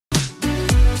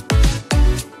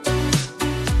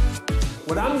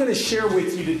What I'm going to share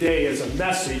with you today is a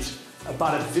message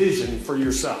about a vision for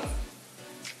yourself.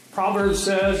 Proverbs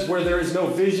says, where there is no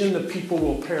vision, the people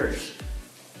will perish.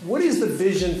 What is the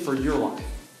vision for your life?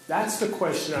 That's the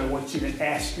question I want you to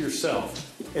ask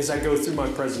yourself as I go through my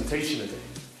presentation today.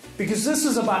 Because this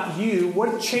is about you.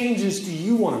 What changes do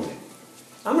you want to make?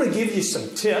 I'm going to give you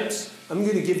some tips. I'm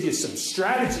going to give you some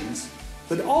strategies.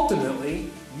 But ultimately,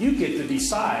 you get to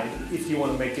decide if you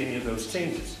want to make any of those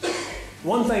changes.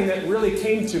 One thing that really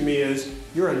came to me is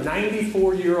you're a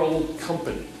 94-year-old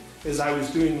company as I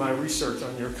was doing my research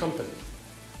on your company.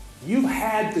 You've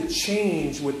had to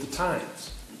change with the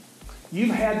times.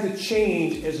 You've had to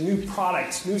change as new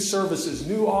products, new services,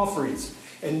 new offerings,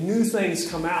 and new things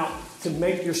come out to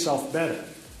make yourself better.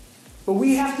 But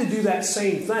we have to do that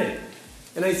same thing.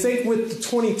 And I think with the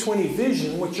 2020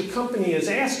 vision, what your company is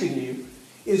asking you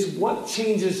is what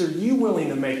changes are you willing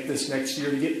to make this next year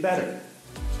to get better?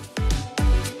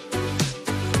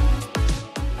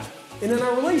 And in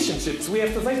our relationships, we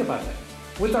have to think about that.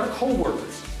 With our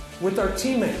coworkers, with our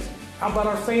teammates, how about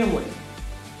our family?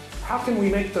 How can we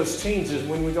make those changes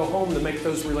when we go home to make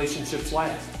those relationships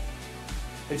last?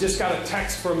 I just got a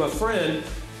text from a friend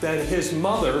that his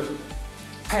mother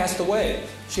passed away.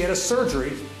 She had a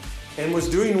surgery and was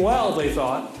doing well, they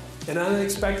thought, and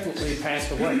unexpectedly passed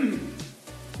away.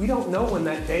 We don't know when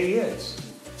that day is.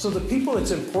 So the people that's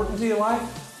important to your life,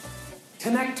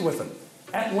 connect with them.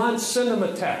 At lunch, send them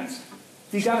a text.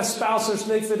 If you got a spouse or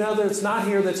significant other that's not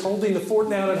here, that's holding the fort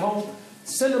down at home,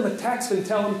 send them a text and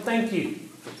tell them, thank you.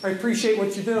 I appreciate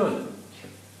what you're doing.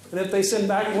 And if they send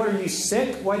back, what, are you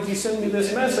sick? Why did you send me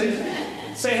this message?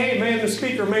 Say, hey man, the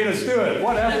speaker made us do it.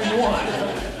 Whatever you want.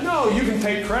 No, you can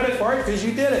take credit for it because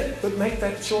you did it. But make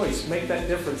that choice. Make that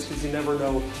difference because you never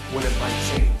know when it might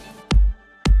change.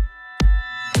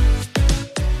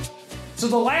 So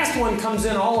the last one comes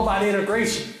in all about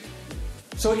integration.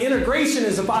 So integration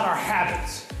is about our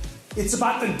habits. It's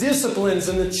about the disciplines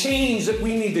and the change that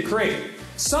we need to create.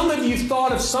 Some of you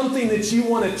thought of something that you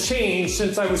want to change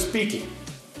since I was speaking.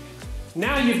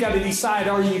 Now you've got to decide,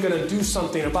 are you going to do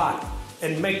something about it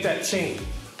and make that change?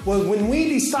 Well, when we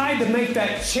decide to make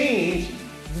that change,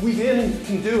 we then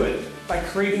can do it by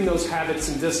creating those habits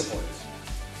and disciplines.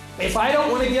 If I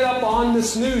don't want to get up on the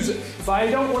snooze, if I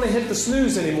don't want to hit the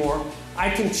snooze anymore, I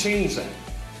can change that.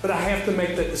 But I have to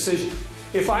make that decision.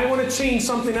 If I want to change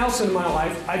something else in my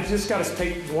life, I just got to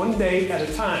take one day at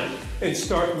a time and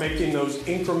start making those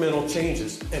incremental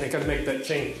changes, and I got to make that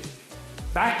change.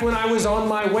 Back when I was on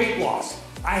my weight loss,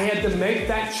 I had to make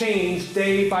that change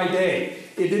day by day.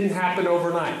 It didn't happen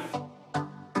overnight.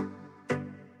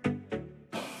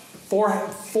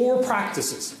 Four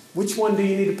practices. Which one do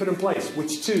you need to put in place?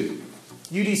 Which two?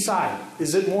 You decide.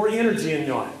 Is it more energy in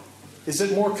your life? Is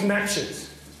it more connections?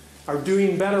 Are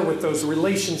doing better with those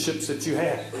relationships that you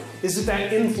have? Is it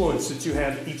that influence that you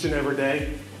have each and every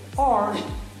day? Or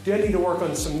do I need to work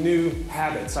on some new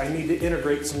habits? I need to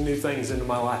integrate some new things into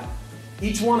my life.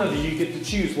 Each one of you get to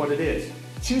choose what it is.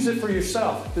 Choose it for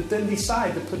yourself, but then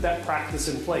decide to put that practice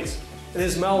in place. And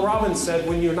as Mel Robbins said,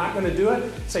 when you're not going to do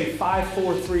it, say 5,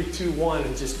 4, 3, 2, 1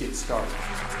 and just get started.